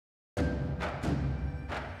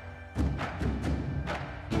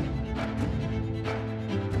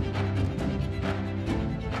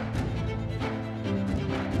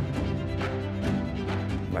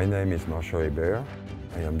My name is Hebert.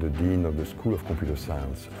 I am the Dean of the School of Computer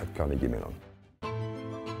Science at Carnegie Mellon.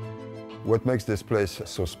 What makes this place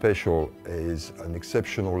so special is an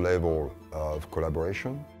exceptional level of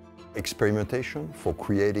collaboration, experimentation for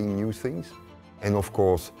creating new things, and of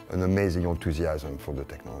course, an amazing enthusiasm for the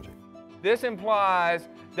technology. This implies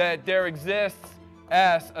that there exists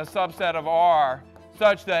S, a subset of R,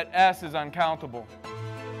 such that S is uncountable.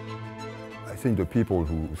 I think the people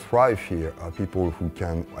who thrive here are people who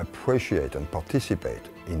can appreciate and participate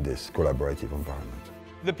in this collaborative environment.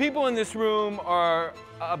 The people in this room are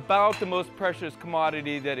about the most precious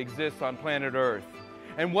commodity that exists on planet Earth.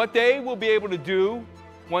 And what they will be able to do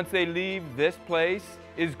once they leave this place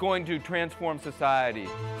is going to transform society.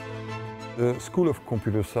 The School of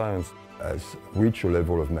Computer Science has reached a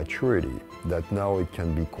level of maturity that now it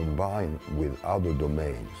can be combined with other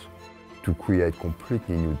domains to create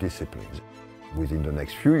completely new disciplines. Within the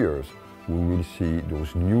next few years, we will see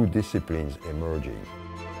those new disciplines emerging.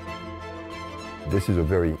 This is a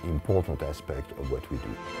very important aspect of what we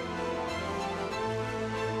do.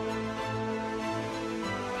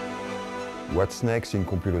 What's next in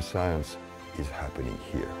computer science is happening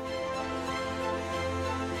here.